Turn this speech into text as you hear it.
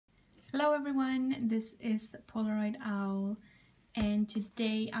Hello everyone, this is Polaroid Owl, and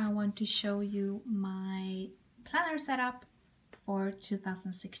today I want to show you my planner setup for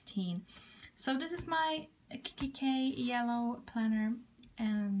 2016. So this is my Kikki.K yellow planner,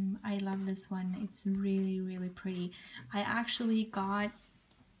 and I love this one. It's really pretty. I actually got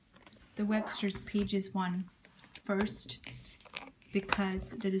the Websters Pages one first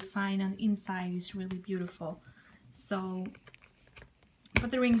because the design on the inside is really beautiful. But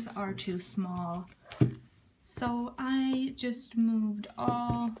the rings are too small, so I just moved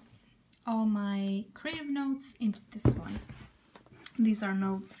all my creative notes into this one. These are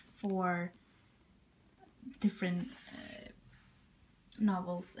notes for different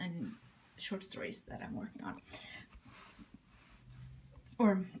novels and short stories that I'm working on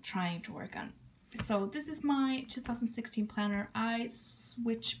or trying to work on. So this is my 2016 planner. I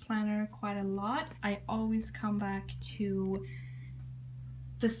switch planner quite a lot. I always come back to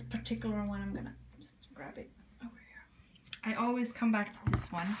this particular one. I'm gonna just grab it over here. I always come back to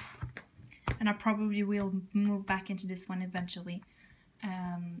this one, and I probably will move back into this one eventually.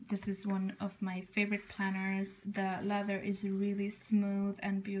 This is one of my favorite planners. The leather is really smooth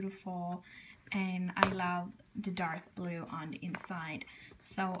and beautiful, and I love the dark blue on the inside.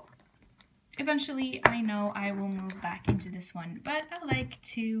 So eventually I know I will move back into this one, but I like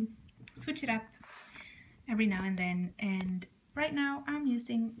to switch it up every now and then, and right now I'm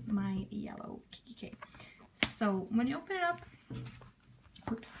using my yellow Kikki.K. So when you open it up,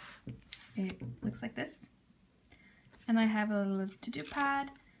 whoops, it looks like this. And I have a little to-do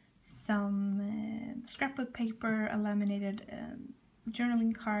pad, some scrapbook paper, a laminated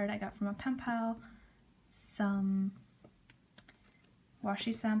journaling card I got from a pen pal, some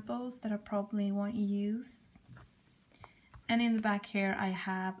washi samples that I probably won't use. And in the back here I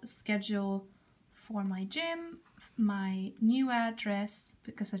have a schedule for my gym, my new address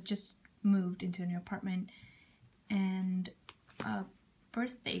because I just moved into a new apartment, and a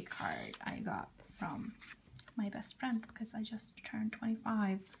birthday card I got from my best friend because I just turned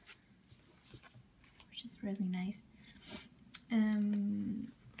 25, which is really nice.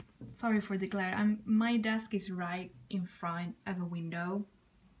 Sorry for the glare. My desk is right in front of a window.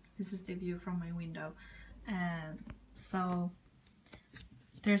 This is the view from my window, so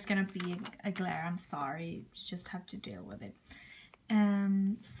there's gonna be a glare. I'm sorry, you just have to deal with it.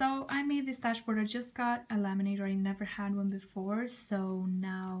 So I made this dashboard. I just got a laminator. I never had one before, so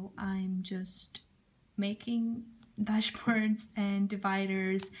now I'm just making dashboards and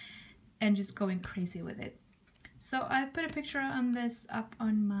dividers and just going crazy with it. So I put a picture on this up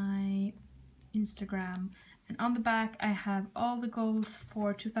on my Instagram, and on the back I have all the goals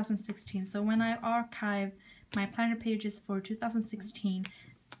for 2016. So when I archive my planner pages for 2016,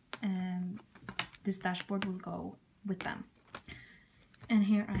 this dashboard will go with them. And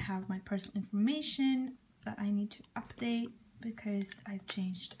here I have my personal information that I need to update because I've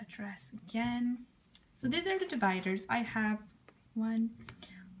changed address again. So these are the dividers. I have 1, 2,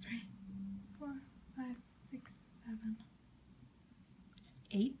 3, 4, 5, 6, 7,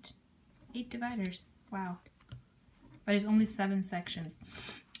 8 dividers. Wow. But there's only 7 sections.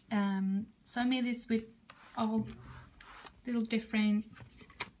 So I made this with all little different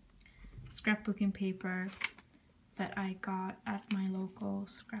scrapbooking paper that I got at my local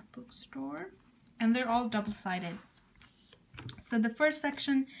scrapbook store, and they're all double-sided. So the first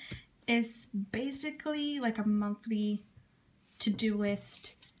section is basically like a monthly to-do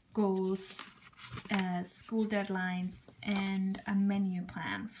list, goals, school deadlines, and a menu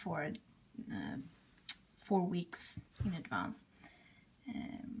plan for 4 weeks in advance.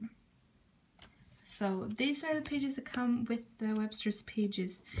 So these are the pages that come with the Websters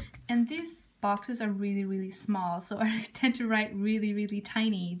Pages, and these boxes are really small, so I tend to write really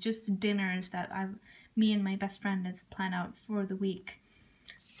tiny, just dinners that me and my best friend have planned out for the week.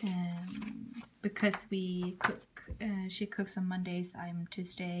 Because we cook, she cooks on Mondays, I'm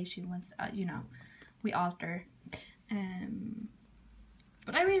Tuesday, she wants, you know, we alter.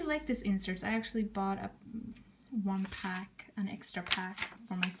 But I really like this inserts. I actually bought an extra pack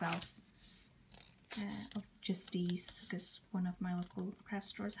for myself. Of just these because one of my local craft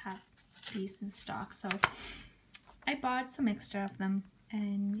stores have these in stock, so I bought some extra of them,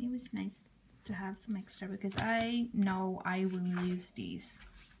 and it was nice to have some extra because I know I will use these.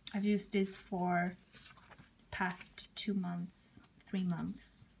 I've used this for past 2 months, 3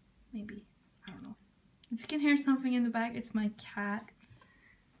 months maybe, I don't know. If you can hear something in the back, it's my cat.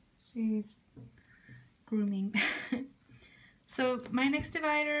 She's grooming. So my next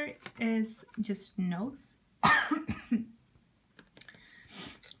divider is just notes.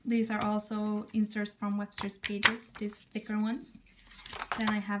 These are also inserts from Websters Pages, these thicker ones. Then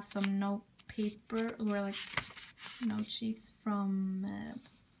I have some note paper, or like note sheets from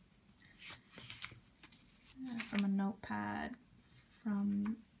a notepad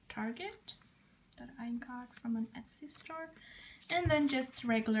from Target that I got from an Etsy store. And then just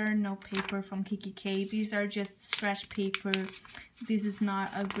regular note paper from Kikki.K. These are just scratch paper. This is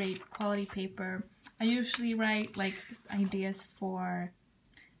not a great quality paper. I usually write like ideas for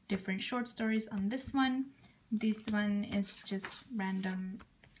different short stories on this one. This one is just random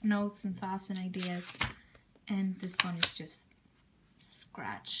notes and thoughts and ideas. And this one is just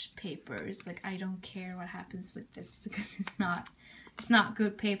scratch papers. Like, I don't care what happens with this because it's not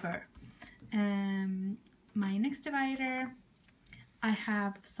good paper. My next divider, I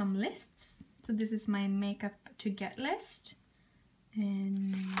have some lists. So this is my makeup to get list.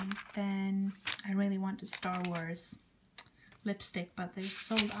 And then I really want a Star Wars lipstick, but they're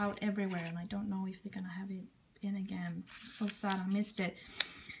sold out everywhere and I don't know if they're gonna have it in again. I'm so sad I missed it.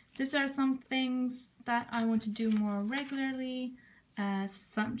 These are some things that I want to do more regularly.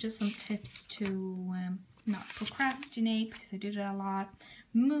 Just some tips to not procrastinate, because I did it a lot.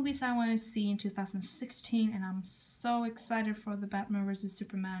 Movies I want to see in 2016, and I'm so excited for the Batman vs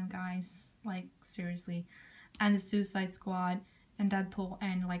Superman, guys, like seriously, and the Suicide Squad and Deadpool,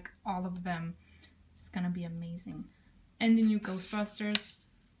 and like all of them. It's gonna be amazing. And the new Ghostbusters,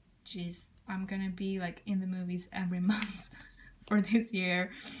 jeez, I'm gonna be like in the movies every month for this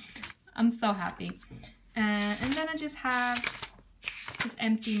year. I'm so happy. And then I just have just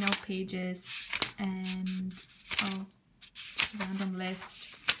empty note pages and just a random list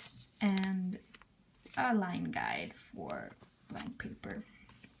and a line guide for blank paper.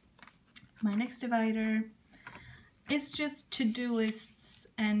 My next divider is just to-do lists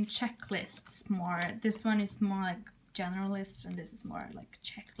and checklists more. This one is more like general lists and this is more like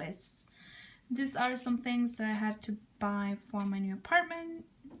checklists. These are some things that I had to buy for my new apartment,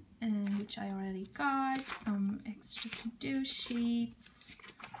 which I already got. Some extra to-do sheets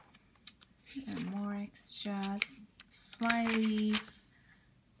and more extras, flyleaf,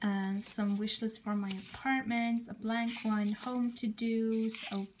 and some wish list for my apartment, a blank one, home to-dos,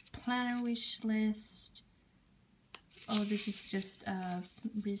 a planner wish list. Oh, this is just a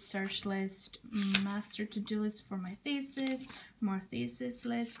research list, master to-do list for my thesis, more thesis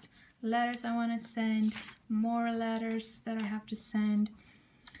list, letters I want to send, more letters that I have to send.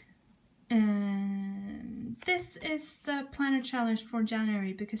 And this is the planner challenge for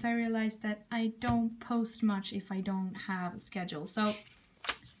January, because I realized that I don't post much if I don't have a schedule. So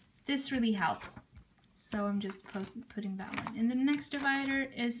this really helps. So I'm just putting that one. And the next divider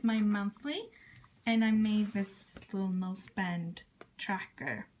is my monthly. And I made this little no spend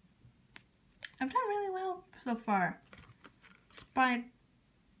tracker. I've done really well so far, despite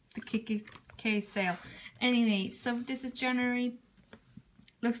the Kikki.K sale. Anyway, so this is January.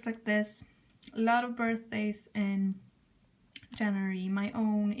 Looks like this. A lot of birthdays in January. My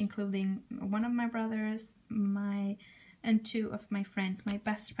own, including one of my brothers, and two of my friends. My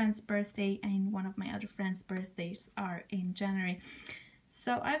best friend's birthday and one of my other friends' birthdays are in January.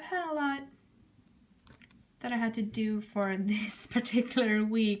 So I've had a lot that I had to do for this particular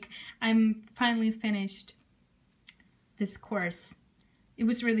week. I'm finally finished this course. It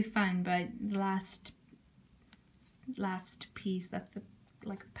was really fun, but the last piece, that's the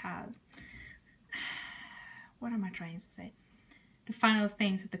like pad. What am I trying to say? The final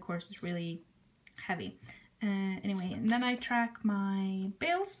things of the course was really heavy. Anyway, and then I track my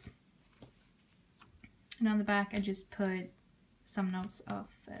bills, and on the back I just put some notes of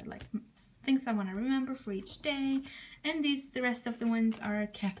like things I want to remember for each day, and the rest of the ones are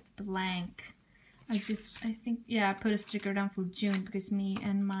kept blank. I think, yeah, I put a sticker down for June because me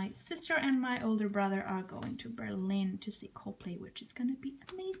and my sister and my older brother are going to Berlin to see Coldplay, which is gonna be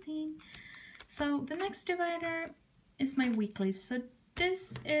amazing. So the next divider is my weekly. So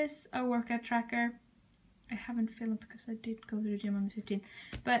this is a workout tracker. I haven't filled it because I did go to the gym on the 15th,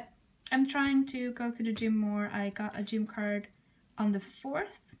 but I'm trying to go to the gym more. I got a gym card on the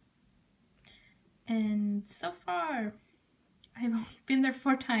 4th, and so far I've only been there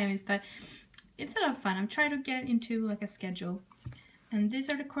 4 times, but it's a lot of fun. I'm trying to get into like a schedule, and these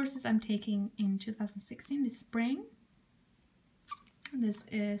are the courses I'm taking in 2016 this spring. This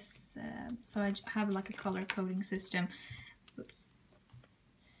is so I have like a color coding system. Oops.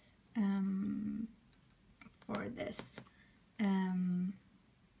 For this.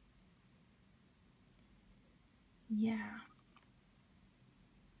 Yeah.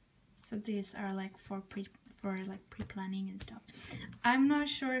 So these are like for pre-planning and stuff. I'm not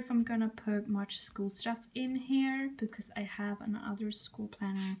sure if I'm gonna put much school stuff in here because I have another school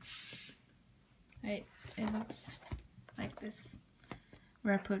planner. Right, it looks like this.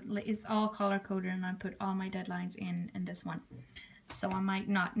 where I put, it's all color coded and I put all my deadlines in this one. So I might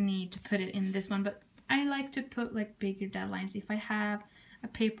not need to put it in this one, but I like to put like bigger deadlines. If I have a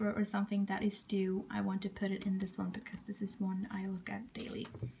paper or something that is due, I want to put it in this one because this is one I look at daily.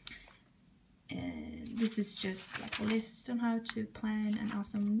 This is just like a list on how to plan an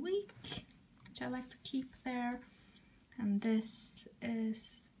awesome week, which I like to keep there. And this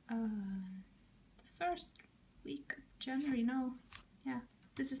is the first week of January. No, yeah,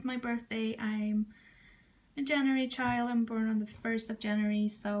 this is my birthday. I'm a January child. I'm born on the 1st of January,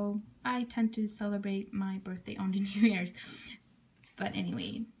 so I tend to celebrate my birthday on the New Year's. But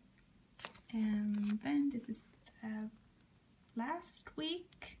anyway, and then this is the last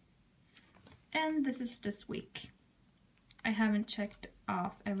week, and this is this week. I haven't checked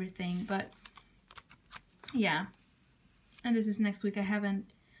off everything, but yeah. And this is next week. I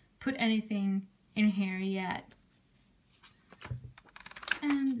haven't put anything in here yet.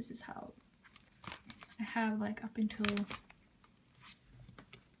 And this is how I have like up until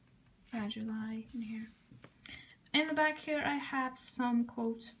July in here. In the back here I have some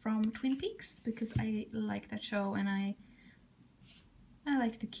quotes from Twin Peaks because I like that show, and I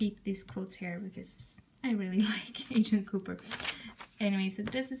like to keep these quotes here because I really like Agent Cooper. Anyway, so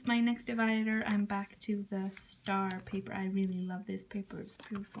this is my next divider. I'm back to the star paper. I really love this paper. It's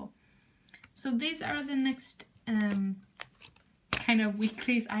beautiful. So these are the next kind of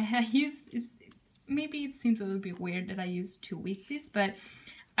weeklies I have used. Maybe it seems a little bit weird that I use 2 weeklies, but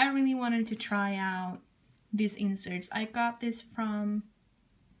I really wanted to try out these inserts. I got this from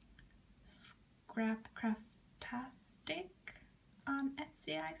Scrapcraftastic on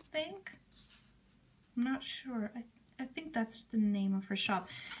Etsy, I think. I'm not sure. I think that's the name of her shop.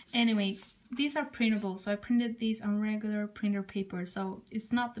 Anyway, these are printable, so I printed these on regular printer paper. So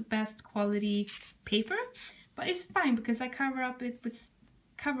it's not the best quality paper, but it's fine because I cover it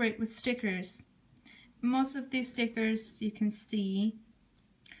with stickers. Most of these stickers you can see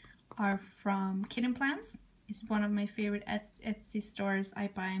are from Kitten Plans. It's one of my favorite Etsy stores. I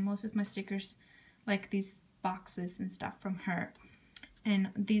buy most of my stickers, like these boxes and stuff, from her.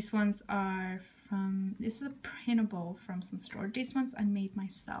 And these ones are from, this is a printable from some store. These ones I made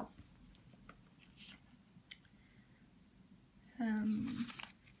myself.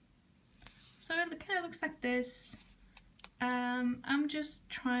 So it kind of looks like this. I'm just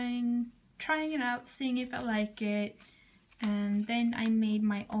trying it out, seeing if I like it. And then I made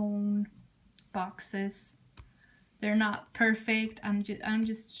my own boxes. They're not perfect. I'm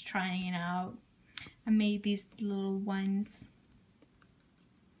just trying it out. I made these little ones.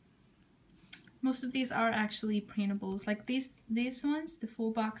 Most of these are actually printables. Like these ones, the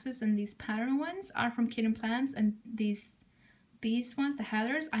full boxes, and these pattern ones are from Kitten Plans, and these ones, the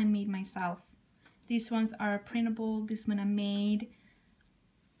headers, I made myself. These ones are printable. This one I made.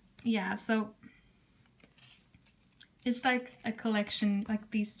 Yeah, so it's like a collection. Like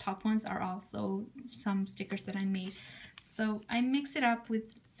these top ones are also some stickers that I made. So I mix it up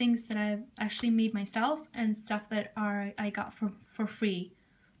with things that I've actually made myself and stuff that I got for free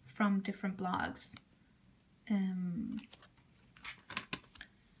from different blogs.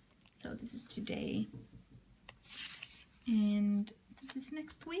 So this is today, and this is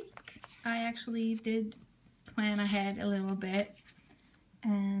next week. I actually did plan ahead a little bit,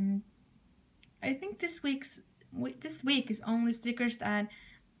 and I think this week is only stickers that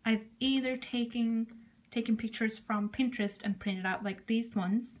I've either taken pictures from Pinterest and printed out, like these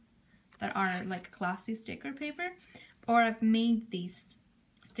ones that are like glossy sticker paper, or I've made these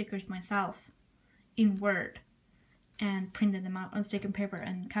stickers myself in Word and printed them out on sticker paper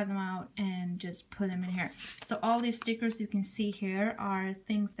and cut them out and just put them in here. So all these stickers you can see here are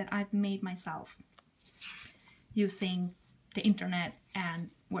things that I've made myself using the internet and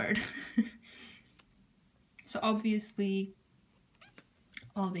Word. So obviously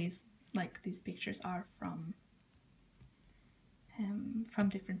all these, like these pictures, are from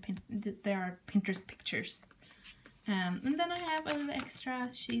different there are Pinterest pictures. And then I have a little extra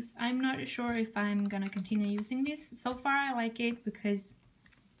sheets. I'm not sure if I'm gonna continue using these. So far I like it because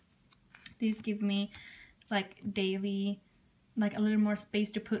these give me like daily, like a little more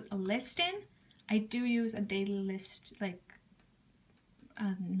space to put a list in. I do use a daily list, like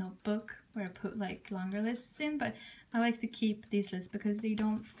a notebook where I put like longer lists in, but I like to keep these lists because they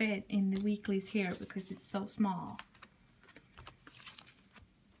don't fit in the weeklies here because it's so small.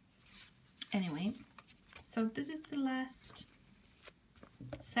 Anyway, so this is the last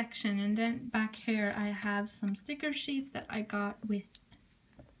section, and then back here I have some sticker sheets that I got with,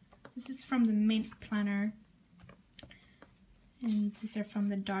 this is from the Mint Planner, and these are from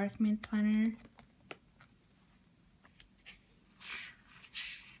the Dark Mint Planner.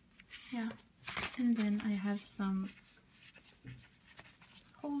 yeah. And then I have some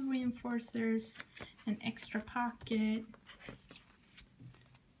hole reinforcers, an extra pocket,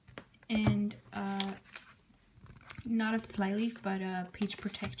 and not a flyleaf but a page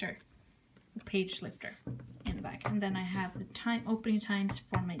protector, a page lifter in the back. And then I have the opening times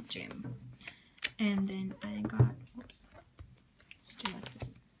for my gym. And then I got, oops, let's do like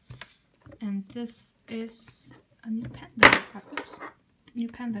this. And this is a new pen that I got, oops, new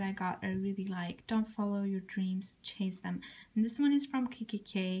pen that I got. I really like. Don't follow your dreams, chase them. And this one is from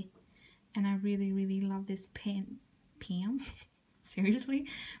Kikki.K, and I really love this pen. Seriously,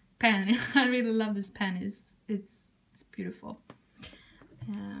 pen. I really love this pen. It's beautiful.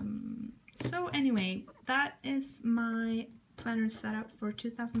 So anyway, that is my planner setup for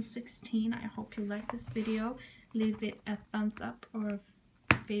 2016. I hope you liked this video. Leave it a thumbs up or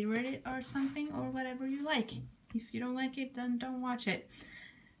favorite it or something, or whatever you like. If you don't like it, then don't watch it.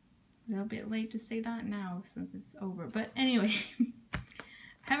 A little bit late to say that now since it's over, but anyway.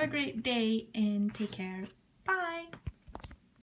 Have a great day and take care.